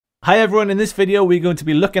Hi everyone, in this video we're going to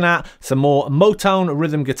be looking at some more Motown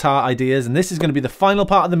rhythm guitar ideas, and this is going to be the final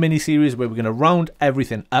part of the mini-series where we're going to round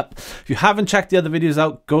everything up. If you haven't checked the other videos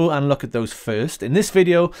out, go and look at those first. In this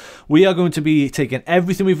video we are going to be taking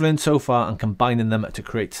everything we've learned so far and combining them to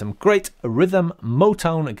create some great rhythm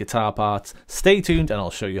Motown guitar parts. Stay tuned and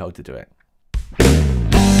I'll show you how to do it.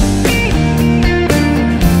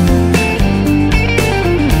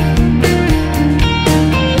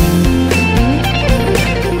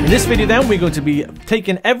 In this video then, we're going to be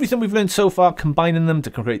taking everything we've learned so far, combining them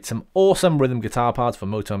to create some awesome rhythm guitar parts for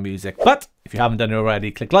Motown music. But if you haven't done it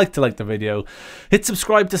already, click like to like the video, hit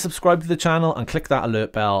subscribe to the channel, and click that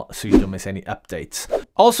alert bell so you don't miss any updates.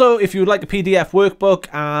 Also, if you would like a PDF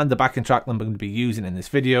workbook and the backing track that I'm going to be using in this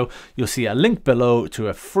video, you'll see a link below to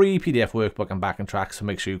a free PDF workbook and backing track, so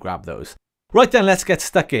make sure you grab those. Right then, let's get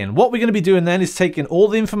stuck in. What we're going to be doing then is taking all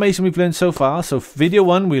the information we've learned so far. So video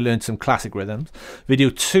 1, we learned some classic rhythms. Video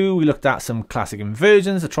 2, we looked at some classic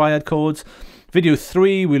inversions, the triad chords. Video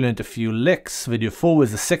 3, we learned a few licks. Video 4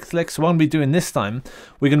 was the 6th lick. So what I'm going to be doing this time,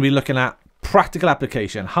 we're going to be looking at practical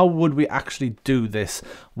application. How would we actually do this?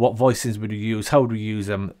 What voices would we use? How would we use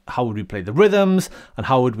them? How would we play the rhythms? And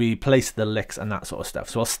how would we place the licks and that sort of stuff?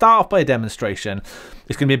 So I'll start off by a demonstration.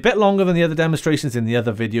 It's going to be a bit longer than the other demonstrations in the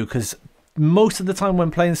other video because most of the time when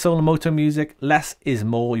playing solo Motown music, less is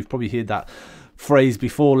more. You've probably heard that phrase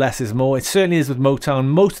before, less is more. It certainly is with Motown.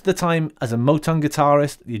 Most of the time as a Motown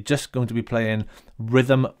guitarist, you're just going to be playing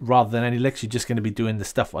rhythm rather than any licks. You're just going to be doing the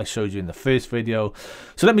stuff I showed you in the first video.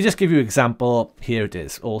 So let me just give you an example. Here it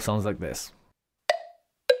is. All sounds like this.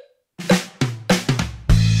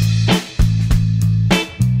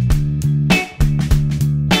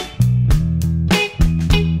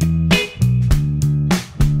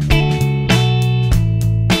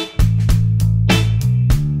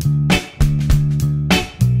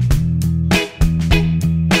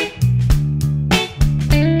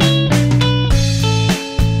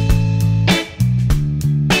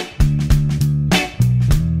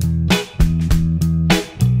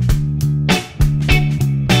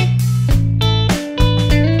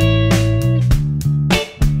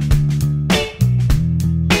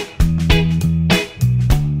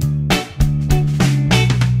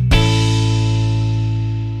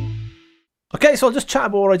 Okay, so I'll just chat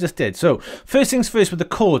about what I just did. So, first things first with the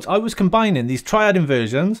chords, I was combining these triad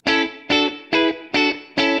inversions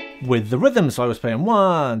with the rhythms. So I was playing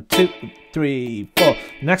 1, 2, 3, 4.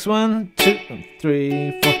 Next one, 2,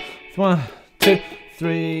 3, 4. 1, 2,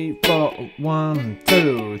 3, 4. 1,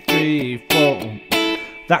 2, 3, 4.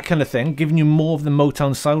 That kind of thing, giving you more of the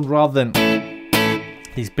Motown sound rather than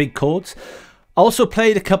these big chords. I also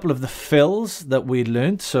played a couple of the fills that we'd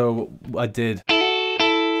learned. So I did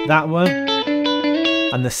that one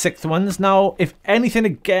and the 6th ones. Now, if anything,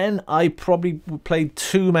 again, I probably played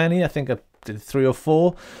too many. I think I did 3 or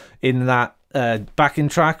 4 in that backing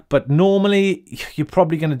track, but normally you're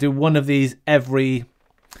probably going to do one of these every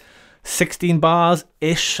 16 bars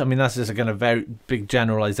ish. I mean, that's just a kind of very big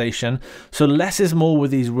generalization. So less is more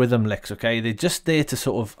with these rhythm licks. Okay, they're just there to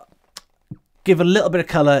sort of give a little bit of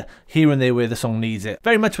colour here and there where the song needs it.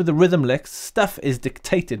 Very much with the rhythm licks, stuff is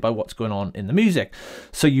dictated by what's going on in the music.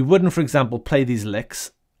 So you wouldn't, for example, play these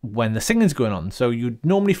licks when the singing's going on. So you'd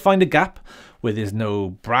normally find a gap where there's no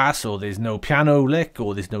brass or there's no piano lick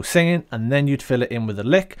or there's no singing, and then you'd fill it in with a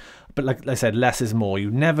lick. But like I said, less is more.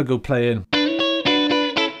 You never go playing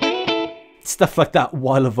stuff like that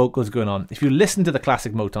while a vocal's going on. If you listen to the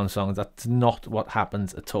classic Motown songs, that's not what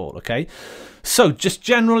happens at all, okay? So just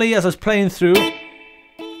generally, as I was playing through,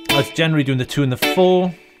 I was generally doing the 2 and the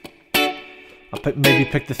 4. I maybe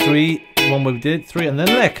pick the 3, one we did, 3, and then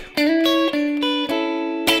lick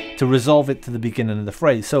to resolve it to the beginning of the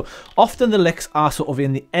phrase. So often the licks are sort of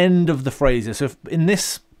in the end of the phrases. So if in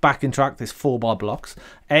this backing track, there's 4-bar blocks,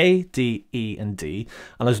 A, D, E, and D,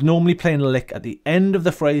 and I was normally playing a lick at the end of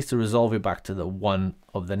the phrase to resolve it back to the one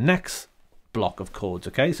of the next block of chords.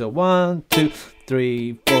 Okay, so 1, 2,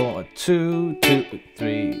 3, 4, 2, 2,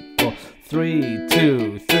 3, 4, 3,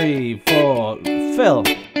 2, 3, 4, fill.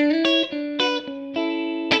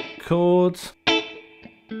 Chords.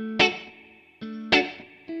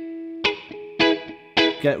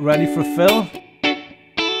 Get ready for a fill.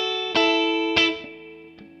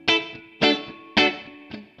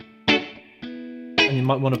 And you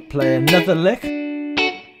might want to play another lick.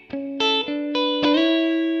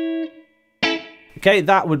 Okay,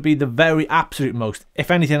 that would be the very absolute most. If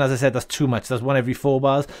anything, as I said, that's too much. That's 1 every 4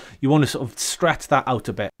 bars. You want to sort of stretch that out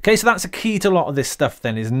a bit. Okay, so that's a key to a lot of this stuff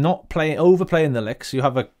then, is not overplaying the licks. You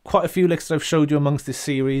have quite a few licks that I've showed you amongst this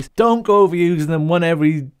series. Don't go overusing them, 1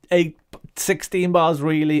 every 8 16 bars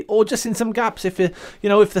really, or just in some gaps. If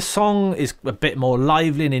if the song is a bit more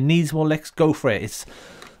lively and it needs more licks, go for it. It's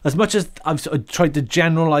as much as I've sort of tried to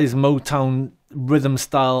generalize Motown rhythm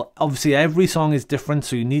style, obviously every song is different,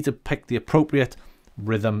 so you need to pick the appropriate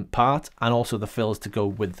rhythm part and also the fills to go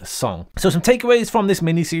with the song. So some takeaways from this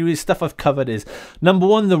mini series, stuff I've covered is, number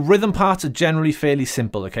one, the rhythm parts are generally fairly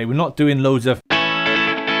simple. Okay, we're not doing loads of,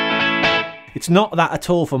 it's not that at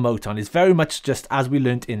all for Motown. It's very much just as we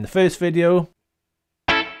learnt in the first video.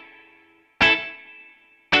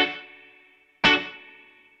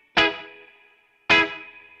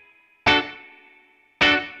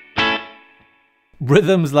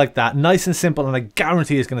 Rhythms like that, nice and simple, and I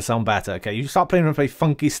guarantee it's going to sound better. Okay, you start playing and play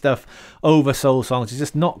funky stuff over soul songs, it's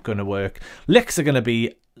just not going to work. Licks are going to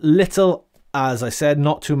be little, as I said,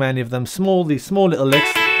 not too many of them. These small little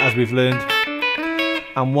licks, as we've learned,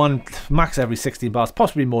 and one max every 16 bars,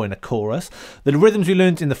 possibly more in a chorus. The rhythms we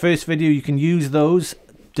learned in the first video, you can use those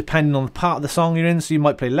depending on the part of the song you're in, so you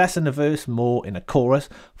might play less in a verse, more in a chorus,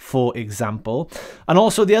 for example. And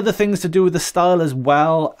also the other things to do with the style as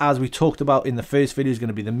well, as we talked about in the first video, is going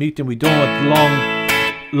to be the muting. We don't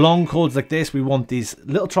want long chords like this. We want these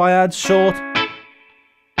little triads, short,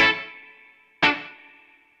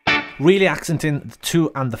 really accenting the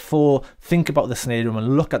 2 and the 4. Think about the snare drum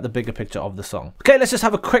and look at the bigger picture of the song. Okay, let's just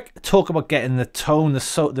have a quick talk about getting the tone, the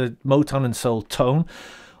Motown and soul tone.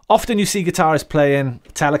 Often you see guitarists playing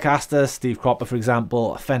a Telecaster, Steve Cropper for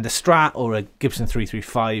example, a Fender Strat or a Gibson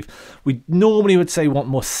 335. We normally would say want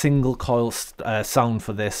more single coil sound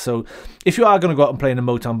for this. So if you are going to go out and play in a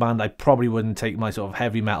Motown band, I probably wouldn't take my sort of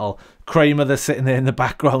heavy metal Kramer that's sitting there in the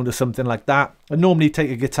background or something like that. I normally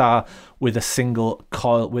take a guitar with a single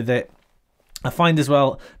coil with it. I find as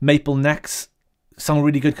well maple necks sound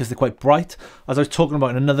really good because they're quite bright. As I was talking about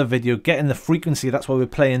in another video, getting the frequency, that's why we're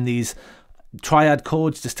playing these triad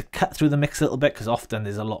chords, just to cut through the mix a little bit, because often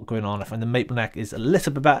there's a lot going on. I find the maple neck is a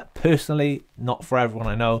little bit better, personally, not for everyone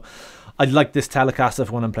I know. I like this Telecaster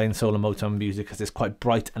for when I'm playing solo Motown music because it's quite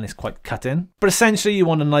bright and it's quite cut in. But essentially you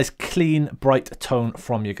want a nice clean bright tone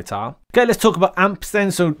from your guitar. Okay, let's talk about amps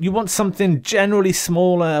then. So you want something generally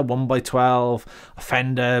smaller, 1x12, a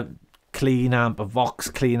Fender clean amp, a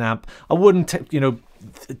Vox clean amp. I wouldn't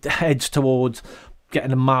hedge towards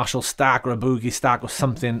getting a Marshall stack or a Boogie stack or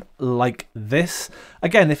something like this.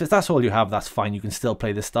 Again, if that's all you have, that's fine. You can still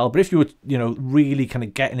play this style. But if you were, really kind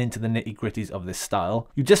of getting into the nitty gritties of this style,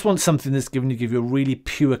 you just want something that's going to give you a really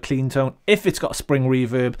pure, clean tone. If it's got a spring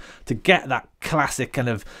reverb, to get that classic kind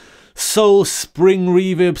of soul spring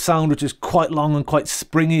reverb sound, which is quite long and quite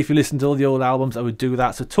springy. If you listen to all the old albums, I would do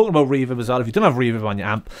that. So talking about reverb as well, if you don't have reverb on your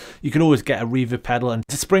amp, you can always get a reverb pedal, and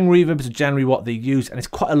the spring reverb is generally what they use, and it's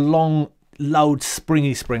quite a long, loud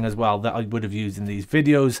springy spring as well that I would have used in these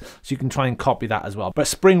videos, so you can try and copy that as well. But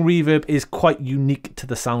spring reverb is quite unique to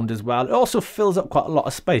the sound as well. It also fills up quite a lot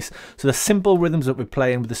of space, so the simple rhythms that we're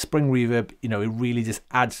playing with the spring reverb, it really just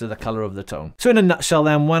adds to the color of the tone. So in a nutshell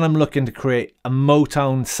then, when I'm looking to create a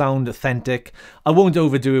Motown sound authentic, I won't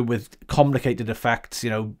overdo it with complicated effects.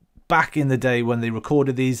 Back in the day when they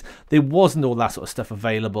recorded these, there wasn't all that sort of stuff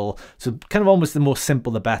available, so kind of almost the more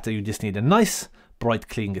simple the better. You just need a nice bright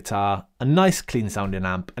clean guitar, a nice clean sounding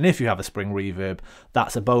amp, and if you have a spring reverb,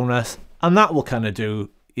 that's a bonus, and that will kind of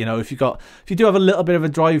do. If you do have a little bit of a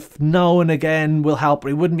drive now and again, will help,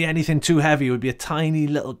 but it wouldn't be anything too heavy. It would be a tiny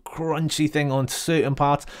little crunchy thing on certain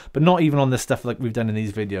parts, but not even on the stuff like we've done in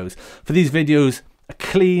these videos. For these videos, a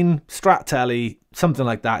clean Strat Telly, something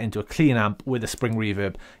like that, into a clean amp with a spring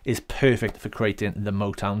reverb is perfect for creating the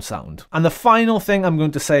Motown sound. And the final thing I'm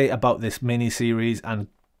going to say about this mini series and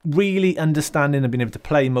really understanding and being able to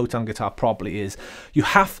play Motown guitar properly is you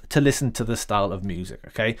have to listen to the style of music.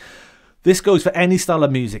 Okay, this goes for any style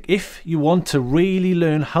of music. If you want to really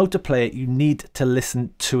learn how to play it, you need to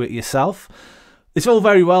listen to it yourself. It's all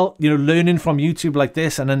very well, learning from YouTube like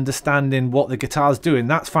this and understanding what the guitar's doing.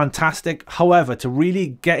 That's fantastic. However, to really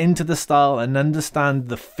get into the style and understand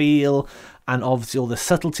the feel and obviously all the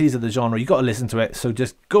subtleties of the genre, you got to listen to it. So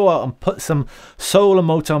just go out and put some soul and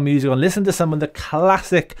Motown music on, listen to some of the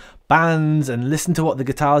classic bands and listen to what the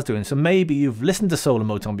guitar's doing. So maybe you've listened to soul and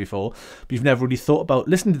Motown before, but you've never really thought about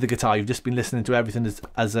listening to the guitar. You've just been listening to everything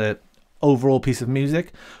as a overall piece of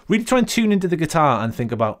music. Really try and tune into the guitar and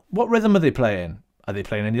think about what rhythm are they playing? Are they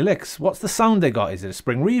playing any licks? What's the sound they got? Is it a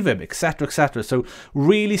spring reverb, etc, etc? So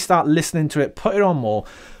really start listening to it, put it on more,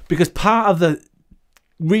 because part of the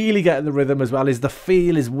really getting the rhythm as well is the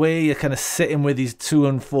feel, is where you're kind of sitting with these 2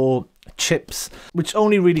 and 4 chips, which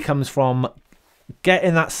only really comes from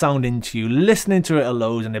getting that sound into you, listening to it at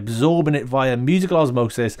lows and absorbing it via musical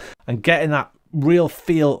osmosis and getting that real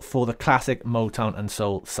feel for the classic Motown and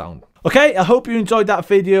soul sound. Okay, I hope you enjoyed that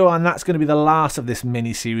video, and that's going to be the last of this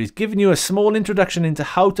mini-series, giving you a small introduction into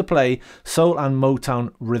how to play soul and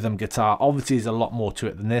Motown rhythm guitar. Obviously, there's a lot more to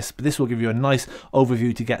it than this, but this will give you a nice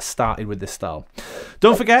overview to get started with this style.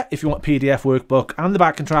 Don't forget, if you want a PDF workbook and the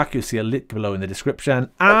backing track, you'll see a link below in the description.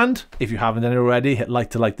 And if you haven't done it already, hit like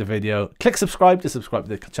to like the video, click subscribe to subscribe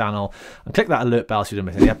to the channel, and click that alert bell so you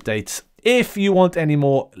don't miss any updates. If you want any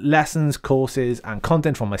more lessons, courses, and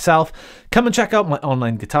content from myself, come and check out my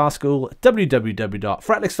online guitar school,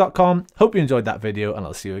 www.fretlix.com. Hope you enjoyed that video, and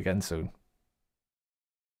I'll see you again soon.